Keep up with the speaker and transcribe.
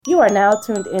You are now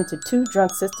tuned into Two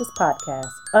Drunk Sisters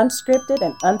podcast, unscripted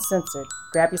and uncensored.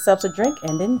 Grab yourselves a drink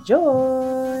and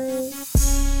enjoy.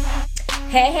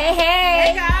 Hey, hey, hey.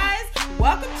 Hey, guys.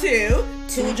 Welcome to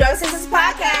Two Drunk Sisters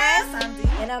podcast. I'm D.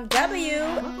 And I'm W.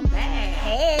 Welcome back.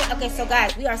 Hey. Okay, so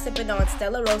guys, we are sipping on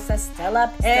Stella Rosa.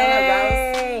 Stella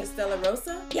Rose. Stella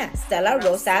Rosa? Yeah, Stella It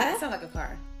Rosa. sounds like a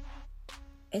car.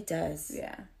 It does.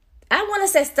 Yeah. I want to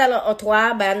say Stella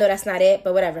Artois, but I know that's not it.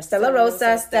 But whatever. Stella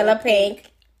Rosa, Stella Pink.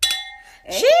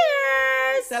 Hey.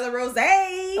 Cheers. Stella Rose.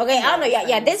 Okay, I don't know.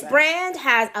 Yeah. This brand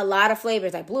has a lot of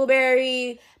flavors like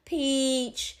blueberry,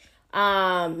 peach,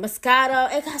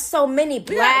 Moscato. It got so many.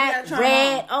 Black, gotta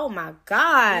red. Oh my You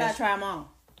gosh. gotta try them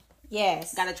all.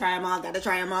 Yes. Gotta try them all. Gotta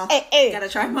try them all. Hey. Gotta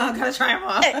try them all. Gotta try them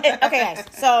all. Okay, guys.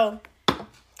 So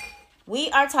we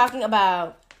are talking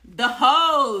about The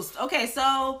host. Okay,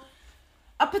 so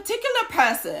a particular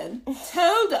person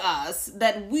told us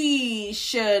that we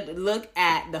should look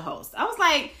at the host. I was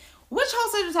like, which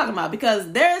host are you talking about?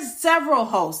 Because there's several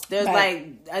hosts. There's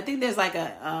I think there's like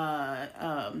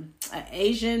a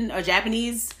Asian or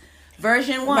Japanese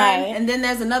version one. Right. And then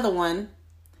there's another one.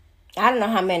 I don't know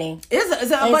how many. It's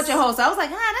a bunch of hosts. I was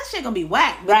like, that shit gonna be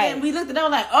whack. But Right. then we looked at it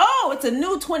like, oh, it's a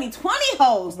new 2020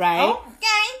 host. Right.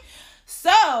 Okay.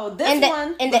 So this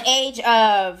one in the age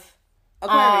of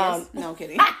Aquarius. No, I'm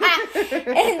kidding.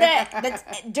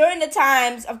 during the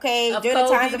times of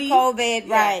COVID,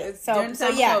 Yeah, right? it's So during the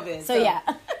time yeah, of COVID. so yeah.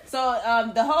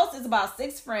 So the host is about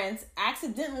 6 friends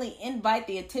accidentally invite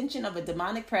the attention of a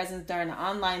demonic presence during an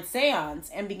online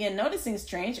seance and begin noticing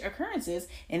strange occurrences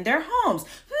in their homes.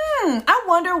 I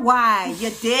wonder why, you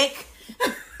dick.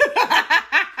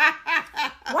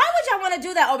 Why would y'all want to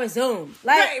do that over Zoom?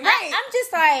 Like, Right. I'm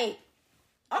just like,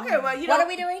 Okay, well, you know. what are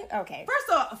we doing? Okay,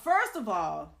 First of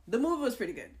all, the movie was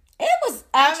pretty good. it was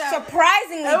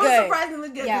surprisingly good. It was surprisingly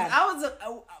good. Yeah. Because I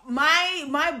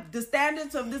was the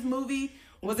standards of this movie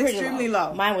was Pretty extremely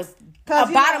low. Mine was you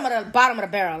bottom of the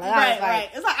barrel. Like, I was like, Right.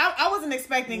 It's like I wasn't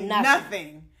expecting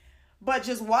nothing. But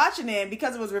just watching it,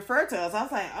 because it was referred to us, I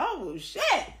was like, oh shit.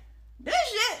 God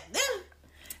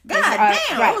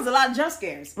damn. Right. It was a lot of jump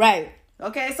scares. Right.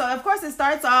 Okay, so of course it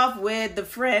starts off with the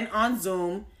friend on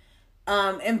Zoom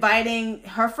inviting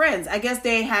her friends. I guess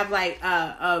they have like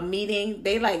a meeting.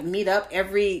 They like meet up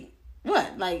every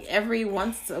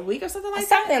once a week or something like that.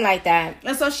 Something like that.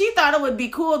 And so she thought it would be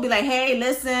cool to be like, hey,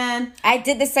 listen. I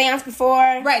did the seance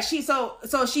before. Right.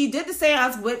 So she did the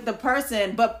seance with the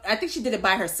person, but I think she did it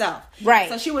by herself. Right.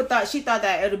 So she thought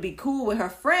that it would be cool with her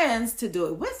friends to do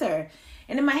it with her.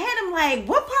 And in my head, I'm like,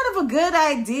 what part of a good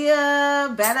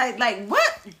idea, bad idea, like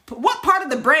what part of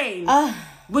the brain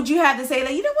would you have to say,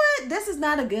 like, you know what, this is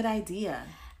not a good idea?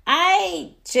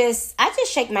 I just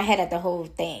shake my head at the whole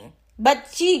thing. But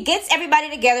she gets everybody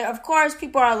together. Of course,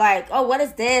 people are like, oh, what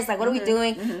is this? Like, what are we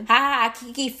doing? Ha ha,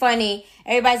 kiki, funny.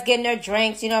 Everybody's getting their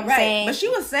drinks, you know what I'm saying? But she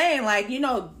was saying, like, you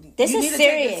know, this you is need to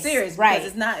serious. take it serious, right?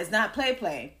 Because it's not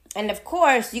play. And of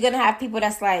course, you're gonna have people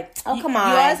that's like, oh, come on.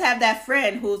 You always have that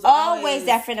friend who's always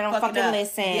that friend that don't fucking up.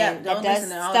 listen. Yeah, that does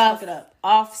stuff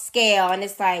off scale. And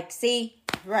it's like, see,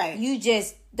 right? You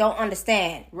just don't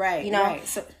understand, right? You know.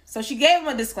 Right. So she gave him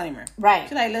a disclaimer, right?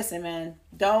 She's like, listen, man,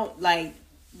 don't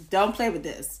play with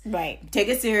this, right? Take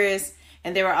it serious.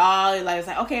 And they were all like,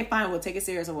 okay, fine, we'll take it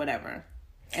serious or whatever.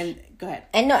 And go ahead.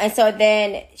 And so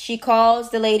then she calls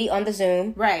the lady on the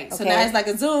Zoom. Right. Okay. So now it's like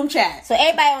a Zoom chat. So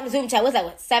everybody on the Zoom chat, what's that,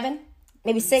 what, 7?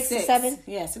 Maybe 6 or 7?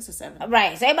 Yeah, 6 or 7.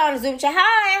 Right. So everybody on the Zoom chat,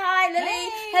 hi, Lily. Hey.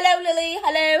 Hello, Lily.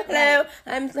 Hello.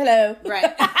 Right. Hello.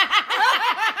 Right.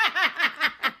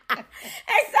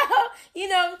 And so, you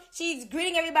know, she's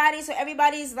greeting everybody. So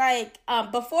everybody's like,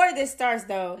 before this starts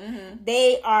though,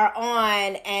 they are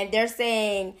on and they're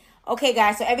saying, okay,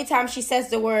 guys, so every time she says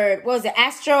the word, what was it,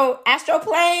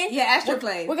 astroplane? Yeah,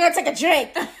 astroplane. We're going to take a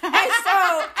drink. And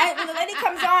so, when the lady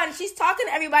comes on, she's talking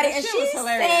to everybody, and she's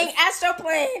saying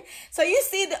astroplane. So you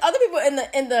see the other people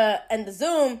in the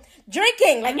Zoom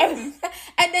drinking, like, and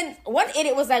then one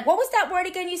idiot was like, what was that word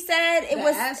again you said? It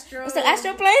was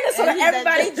astroplane? And so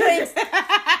everybody drinks.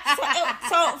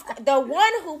 So the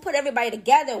one who put everybody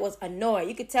together was annoyed.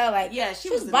 You could tell, like, yeah, she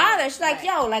was bothered. She's like,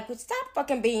 yo, like, stop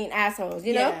fucking being assholes,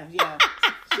 you know? Yeah.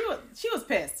 She was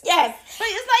pissed. Yes. But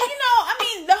it's like, you know, I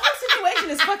mean, the whole situation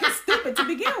is fucking stupid to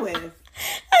begin with.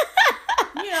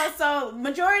 You know, so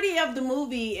majority of the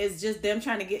movie is just them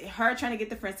trying to get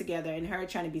the friends together and her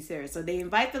trying to be serious. So they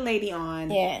invite the lady on.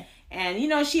 Yeah. And, you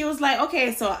know, she was like,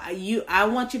 okay, so I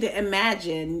want you to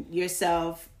imagine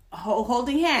yourself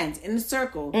holding hands in a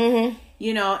circle. Mm-hmm.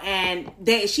 You know, and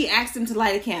she asked him to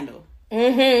light a candle.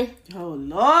 Mm-hmm. Oh,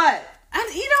 Lord.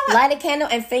 You know what? Light a candle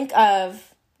and think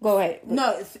of Go ahead.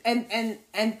 No,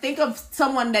 and think of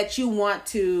someone that you want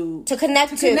to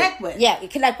connect with. Yeah,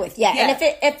 connect with. Yeah. And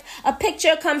if a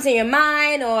picture comes in your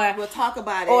mind, or we'll talk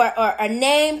about it, or a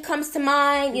name comes to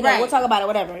mind, you know, we'll talk about it.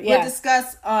 Whatever. Yeah. We'll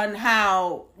discuss on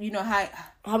how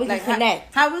how we can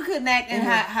connect, and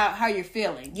how you're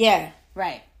feeling. Yeah.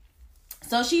 Right.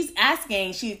 So she's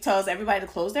asking. She tells everybody to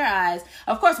close their eyes.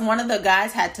 Of course, one of the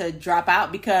guys had to drop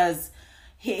out because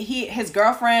his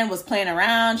girlfriend was playing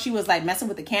around. She was like messing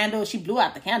with the candle. She blew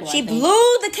out the candle. She blew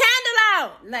the candle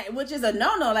out, like, which is a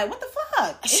no. Like, what the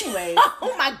fuck? Anyways.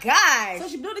 Oh my god. So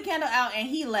she blew the candle out and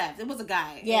he left. It was a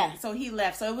guy. Yeah. So he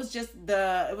left. So it was just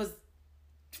it was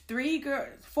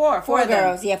four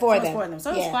girls. Yeah, four of them.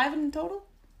 So it was 5 in total.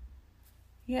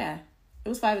 Yeah, it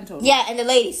was 5 in total. Yeah, and the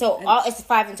lady. So it's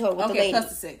 5 in total with the lady. Plus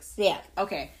the 6. Yeah.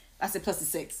 Okay. I said plus the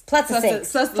 6. Plus the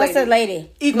 6. Plus the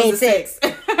lady. Equals 6. 6.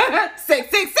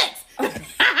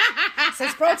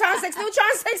 6 protons, 6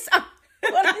 neutrons, 6...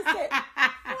 What is it?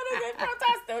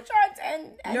 Protons, neutrons,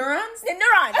 and neurons? The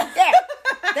neurons. There.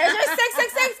 There's your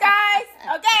 666, guys.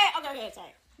 Okay,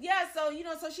 sorry. Yeah, so,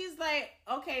 so she's like,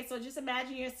 okay, so just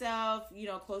imagine yourself,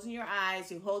 closing your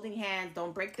eyes, you're holding hands,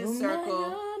 don't break this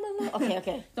circle.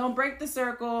 Okay. Don't break the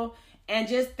circle, and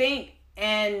just think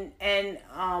and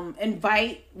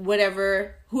invite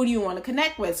who do you want to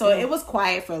connect with. So it was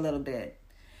quiet for a little bit.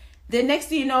 Then next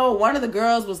thing you know, one of the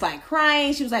girls was like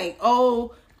crying. She was like,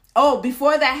 oh,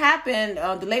 before that happened,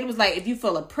 the lady was like, if you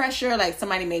feel a pressure, like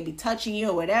somebody may be touching you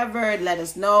or whatever, let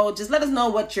us know. Just let us know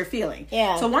what you're feeling.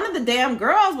 Yeah. So one of the damn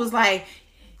girls was like,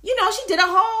 she did a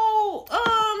whole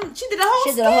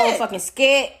fucking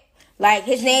skit. Like,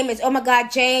 his name is, oh my God,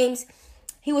 James.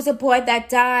 He was a boy that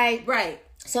died. Right.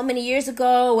 So many years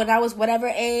ago when I was whatever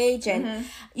age. And,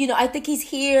 I think he's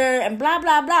here and blah,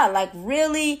 blah, blah. Like,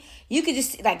 really, you could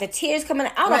just, like, the tears coming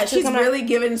out. Right, she's really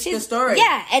giving the story.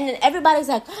 Yeah, and then everybody's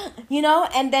like,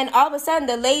 and then all of a sudden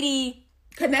the lady...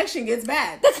 Connection gets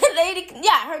bad. The lady,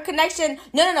 her connection...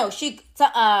 No.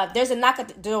 There's a knock at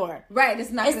the door. Right,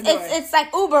 it's knock at the door. It's like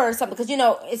Uber or something, because,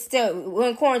 it's still... We're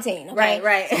in quarantine, okay?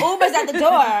 Right. So Uber's at the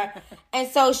door, and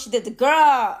so the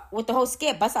girl with the whole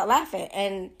skit busts out laughing,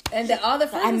 and then all the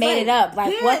friends I made it up.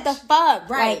 Like, bitch. What the fuck?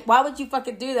 Right. Like, why would you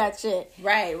fucking do that shit?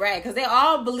 Right, because they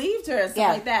all believed her and stuff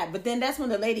like that. But then that's when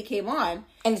the lady came on.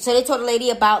 And so they told the lady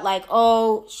about, like,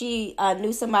 she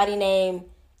knew somebody named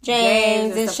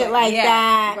James and shit like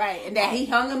that. Right, and that he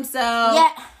hung himself.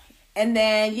 Yeah. And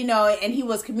then, and he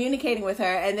was communicating with her.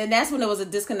 And then that's when there was a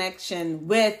disconnection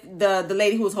with the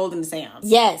lady who was holding the seance.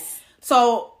 Yes.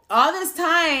 So all this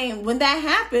time, when that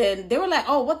happened, they were like,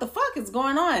 oh, what the fuck is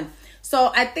going on?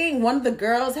 So I think one of the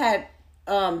girls had,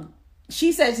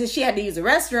 she said that she had to use the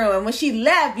restroom. And when she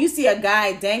left, you see a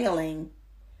guy dangling.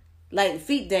 Like,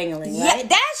 feet dangling, right? Yeah,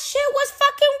 that shit was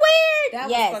fucking weird. That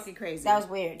was fucking crazy. That was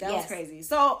weird. That was crazy.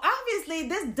 So, obviously,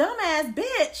 this dumbass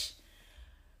bitch,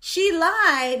 she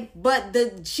lied, but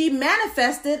she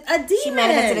manifested a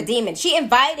demon. She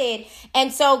invited.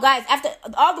 And so, guys, after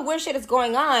all the weird shit that's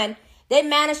going on, they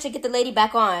managed to get the lady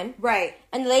back on. Right.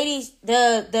 And the lady,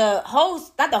 the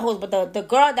host, not the host, but the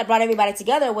girl that brought everybody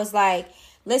together was like,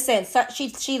 listen,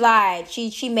 she lied.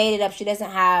 She made it up. She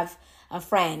doesn't have a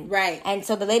friend. Right. And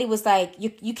so the lady was like,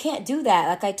 you can't do that.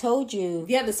 Like I told you.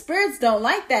 Yeah, the spirits don't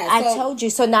like that. I told you.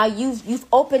 So now you've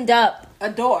opened up a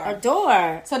door.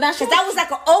 So now that was like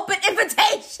an open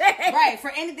invitation. Right, for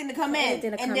anything to come in.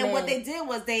 And then what they did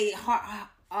was they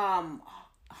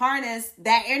harnessed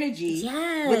that energy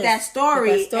with that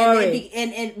story.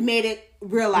 And it made it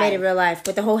real life.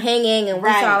 With the whole hanging, and we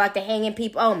saw like the hanging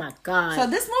people. Oh my God. So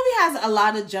this movie has a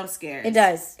lot of jump scares. It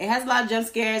does. It has a lot of jump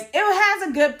scares. It has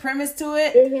a good premise to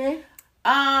it. Mm-hmm.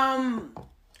 I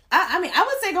mean, I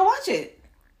would say go watch it.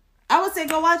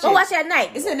 Go watch it at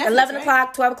night. It's at Netflix, 11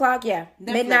 o'clock, 12 o'clock, Netflix.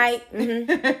 Midnight.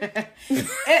 Mm-hmm.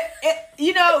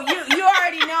 you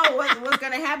already know what's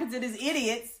going to happen to these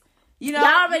idiots. Y'all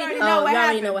already know what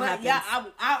happens. Yeah,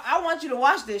 I want you to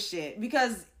watch this shit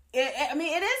because it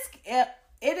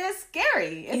is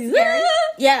scary. It's scary.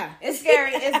 Yeah, it's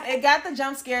scary. It got the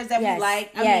jump scares that we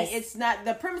like. I mean, it's not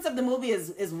the premise of the movie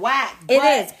is whack.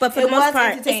 But for the most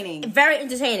part, entertaining. It's very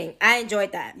entertaining. I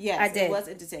enjoyed that. Yes, I did. It was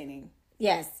entertaining.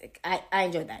 Yes, I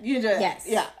enjoyed that. You enjoyed it? Yes.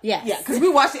 Yeah. Because we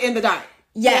watched it in the dark.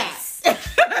 Yes. Late.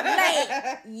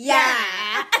 Yeah.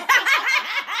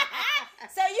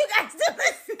 So you guys do the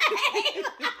same.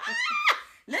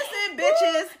 Listen,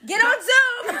 bitches. Get on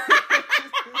Zoom.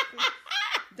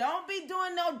 Don't be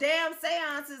doing no damn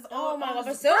seances. Oh my God.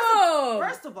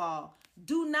 First First of all,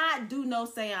 do not do no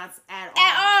seance at all.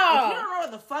 At all. If you don't know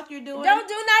what the fuck you're doing, don't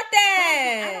do nothing.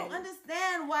 I don't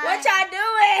understand why. What y'all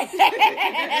doing?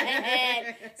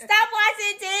 Stop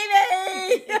watching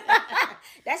TV.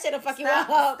 That shit'll fuck you up.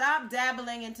 Stop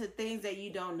dabbling into things that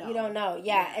you don't know. You don't know,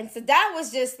 yeah. And so that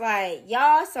was just like,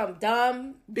 y'all some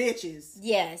dumb bitches.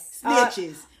 Yes.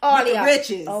 Snitches. All with y'all.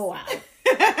 Riches. Oh, wow.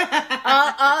 all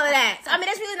of that. So, I mean,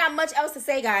 there's really not much else to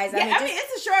say, guys. Yeah, I mean,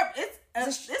 it's a short. It's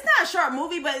not a short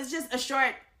movie, but it's just a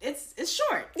short. It's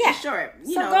short. Yeah, it's short.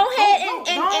 You so know, go ahead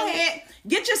go ahead.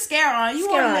 Get your scare on. You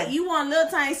want a little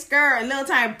tiny skirt, a little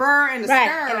tiny burr in the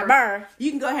skirt. And a burr.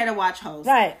 You can go ahead and watch Host.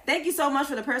 Right. Thank you so much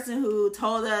for the person who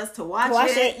told us to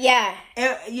watch it. Yeah.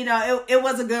 It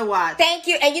was a good watch. Thank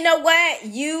you. And you know what?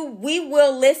 We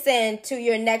will listen to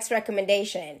your next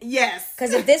recommendation. Yes.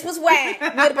 Because if this was whack,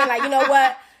 we'd have been like, you know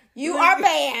what? You are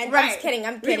banned. Right. I'm just kidding.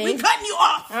 I'm kidding. We cutting you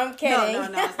off. I'm kidding. No,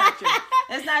 it's not true.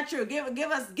 It's not true.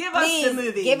 Give us Please, the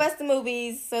movies. Give us the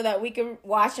movies so that we can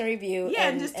watch and review. Yeah,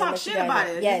 and just talk shit about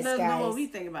it. Yes, just guys. know what we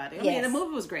think about it. I mean, the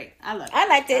movie was great. I loved it. I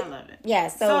liked it. I loved it. Yeah,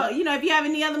 so if you have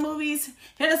any other movies,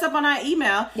 hit us up on our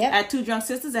email at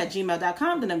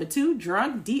 2drunksisters@gmail.com. The number 2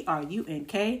 drunk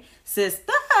DRUNK sisters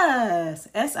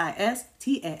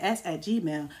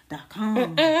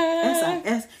SISTAS@gmail.com.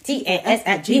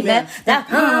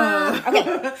 SISTAS@gmail.com.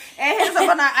 Okay. And hit us up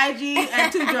on our IG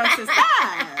at 2drunksisters.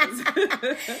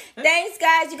 Thanks,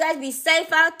 guys. You guys be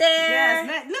safe out there. Yes,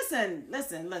 man. Listen.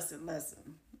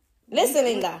 Listen,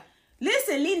 Linda.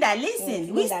 Listen, Linda,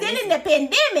 listen. We still in the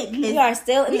pandemic, Linda. We are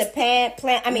still in the Rona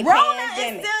pandemic.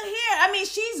 is still here. I mean,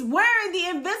 she's wearing the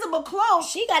invisible cloak.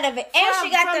 She got the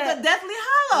Deathly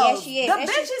Hallows. Yeah, she is. The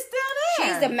bitch is still there.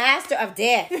 She's the master of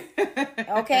death.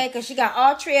 Okay, because she got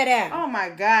all 3 of them. Oh my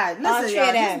God! Listen,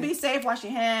 y'all, just be safe. Wash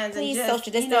your hands. Please, and just,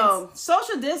 social distance.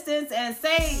 Social distance, and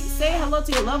say hello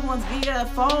to your loved ones via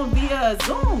phone, via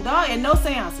Zoom, dog, and no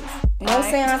seances. No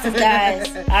seances, guys.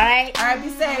 All right. All right. Be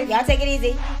safe. Y'all take it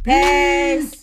easy. Peace.